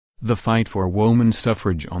The fight for women's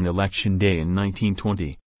suffrage on Election Day in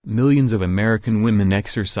 1920. Millions of American women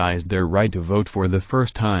exercised their right to vote for the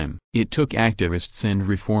first time. It took activists and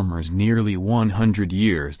reformers nearly 100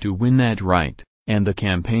 years to win that right, and the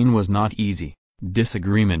campaign was not easy.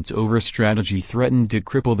 Disagreements over strategy threatened to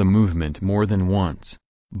cripple the movement more than once.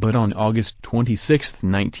 But on August 26,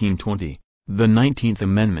 1920, the 19th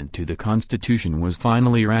Amendment to the Constitution was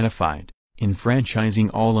finally ratified, enfranchising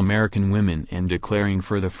all American women and declaring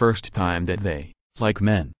for the first time that they, like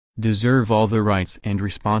men, deserve all the rights and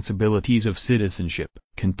responsibilities of citizenship.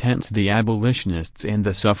 Contents the abolitionists and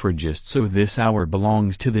the suffragists. So this hour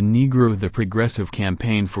belongs to the Negro. The Progressive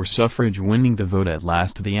campaign for suffrage winning the vote at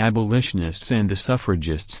last. The abolitionists and the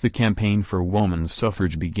suffragists. The campaign for woman's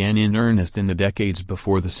suffrage began in earnest in the decades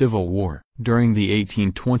before the Civil War. During the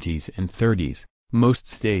 1820s and 30s,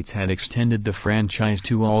 most states had extended the franchise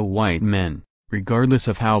to all white men, regardless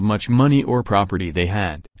of how much money or property they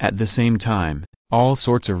had. At the same time, all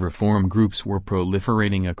sorts of reform groups were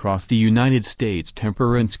proliferating across the United States: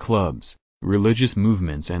 temperance clubs, religious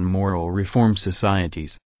movements and moral reform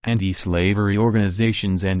societies, anti-slavery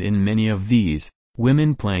organizations, and in many of these,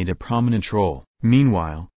 women played a prominent role.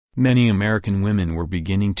 Meanwhile, many American women were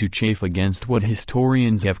beginning to chafe against what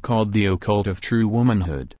historians have called the occult of true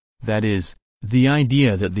womanhood, that is, the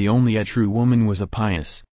idea that the only true woman was a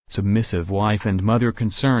pious, submissive wife and mother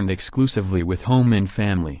concerned exclusively with home and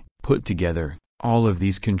family. Put together, all of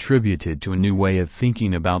these contributed to a new way of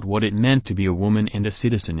thinking about what it meant to be a woman and a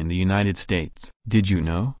citizen in the United States. Did you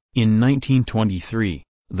know? In 1923,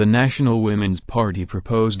 the National Women's Party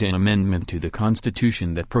proposed an amendment to the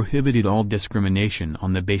Constitution that prohibited all discrimination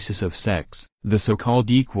on the basis of sex. The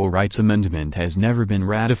so-called Equal Rights Amendment has never been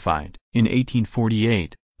ratified. In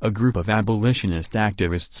 1848, a group of abolitionist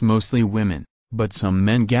activists, mostly women, but some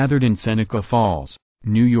men, gathered in Seneca Falls,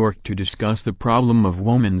 New York, to discuss the problem of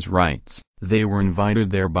women's rights. They were invited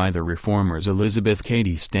there by the reformers Elizabeth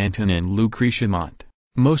Cady Stanton and Lucretia Mott.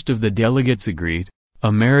 Most of the delegates agreed.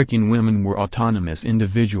 American women were autonomous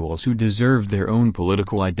individuals who deserved their own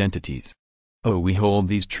political identities. "Oh, we hold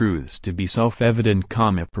these truths to be self-evident,"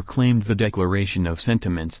 proclaimed the declaration of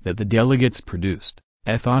sentiments that the delegates produced.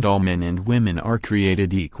 "I thought all men and women are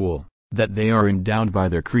created equal, that they are endowed by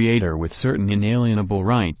their Creator with certain inalienable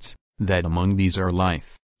rights, that among these are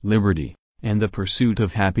life, liberty, and the pursuit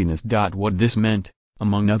of happiness." What this meant,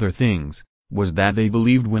 among other things, was that they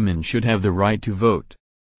believed women should have the right to vote.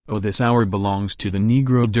 Oh, this hour belongs to the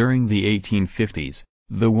Negro. During the 1850s,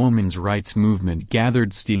 the women's rights movement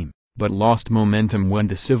gathered steam, but lost momentum when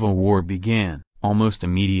the Civil War began. Almost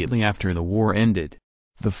immediately after the war ended,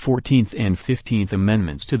 the 14th and 15th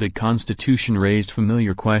Amendments to the Constitution raised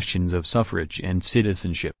familiar questions of suffrage and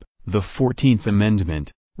citizenship. The 14th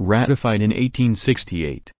Amendment, ratified in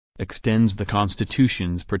 1868, extends the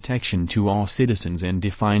Constitution's protection to all citizens and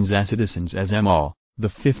defines as citizens as all. The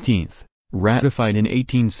 15th, ratified in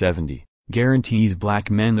 1870, guarantees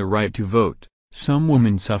black men the right to vote. Some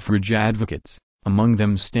women suffrage advocates, among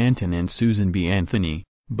them Stanton and Susan B. Anthony,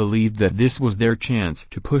 believed that this was their chance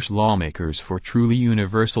to push lawmakers for truly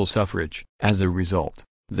universal suffrage. As a result,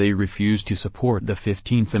 they refused to support the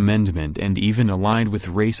 15th Amendment and even allied with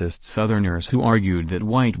racist Southerners who argued that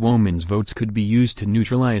white women's votes could be used to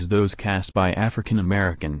neutralize those cast by African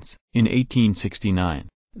Americans. In 1869,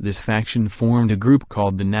 this faction formed a group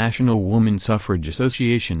called the National Woman Suffrage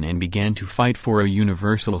Association and began to fight for a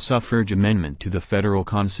universal suffrage amendment to the federal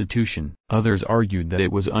Constitution. Others argued that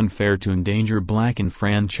it was unfair to endanger black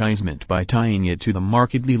enfranchisement by tying it to the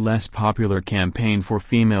markedly less popular campaign for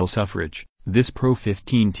female suffrage. This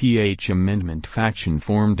pro-15th Amendment faction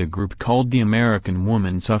formed a group called the American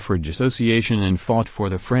Woman Suffrage Association and fought for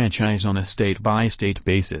the franchise on a state-by-state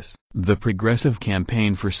basis. The Progressive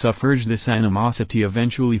campaign for suffrage. This animosity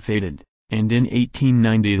eventually faded, and in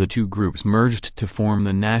 1890 the two groups merged to form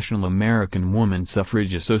the National American Woman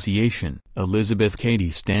Suffrage Association. Elizabeth Cady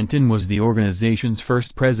Stanton was the organization's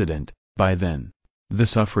first president. By then, the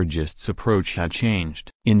suffragists' approach had changed.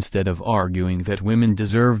 Instead of arguing that women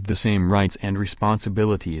deserved the same rights and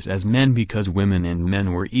responsibilities as men because women and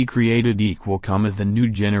men were created equal, the new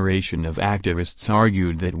generation of activists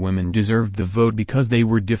argued that women deserved the vote because they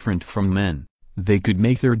were different from men. They could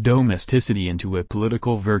make their domesticity into a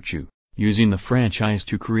political virtue, using the franchise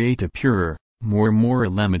to create a purer, more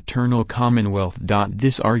moral and maternal commonwealth.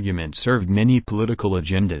 This argument served many political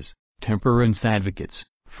agendas. Temperance advocates,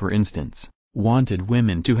 for instance, wanted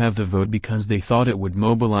women to have the vote because they thought it would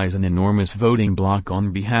mobilize an enormous voting bloc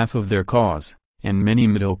on behalf of their cause, and many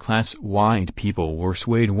middle-class white people were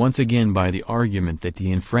swayed once again by the argument that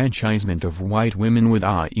the enfranchisement of white women would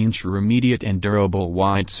ensure immediate and durable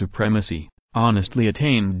white supremacy. honestly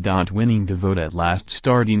attained. Winning the vote at last.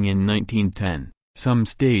 Starting in 1910, some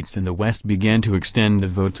states in the West began to extend the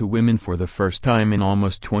vote to women for the first time in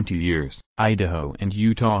almost 20 years. Idaho and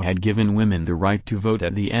Utah had given women the right to vote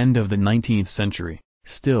at the end of the 19th century.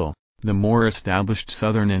 Still, the more established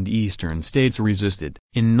southern and eastern states resisted.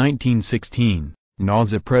 In 1916,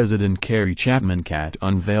 NASA President Carrie Chapman Catt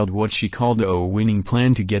unveiled what she called a winning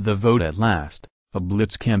plan to get the vote at last, a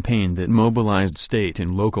blitz campaign that mobilized state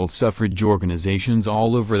and local suffrage organizations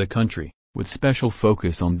all over the country, with special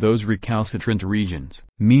focus on those recalcitrant regions.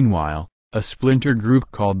 Meanwhile, a splinter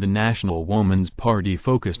group called the National Woman's Party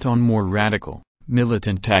focused on more radical,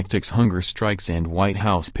 militant tactics, hunger strikes and White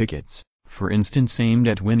House pickets, for instance aimed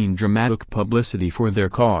at winning dramatic publicity for their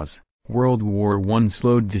cause. World War I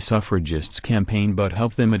slowed the suffragists' campaign but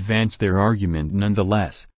helped them advance their argument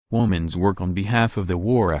nonetheless. Women's work on behalf of the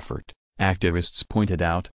war effort, activists pointed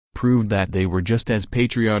out, proved that they were just as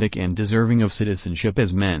patriotic and deserving of citizenship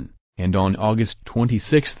as men, and on August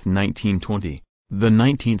 26, 1920, the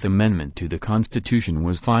 19th Amendment to the Constitution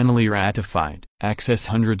was finally ratified. Access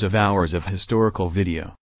hundreds of hours of historical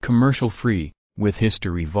video, commercial-free, with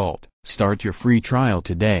History Vault. Start your free trial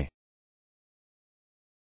today.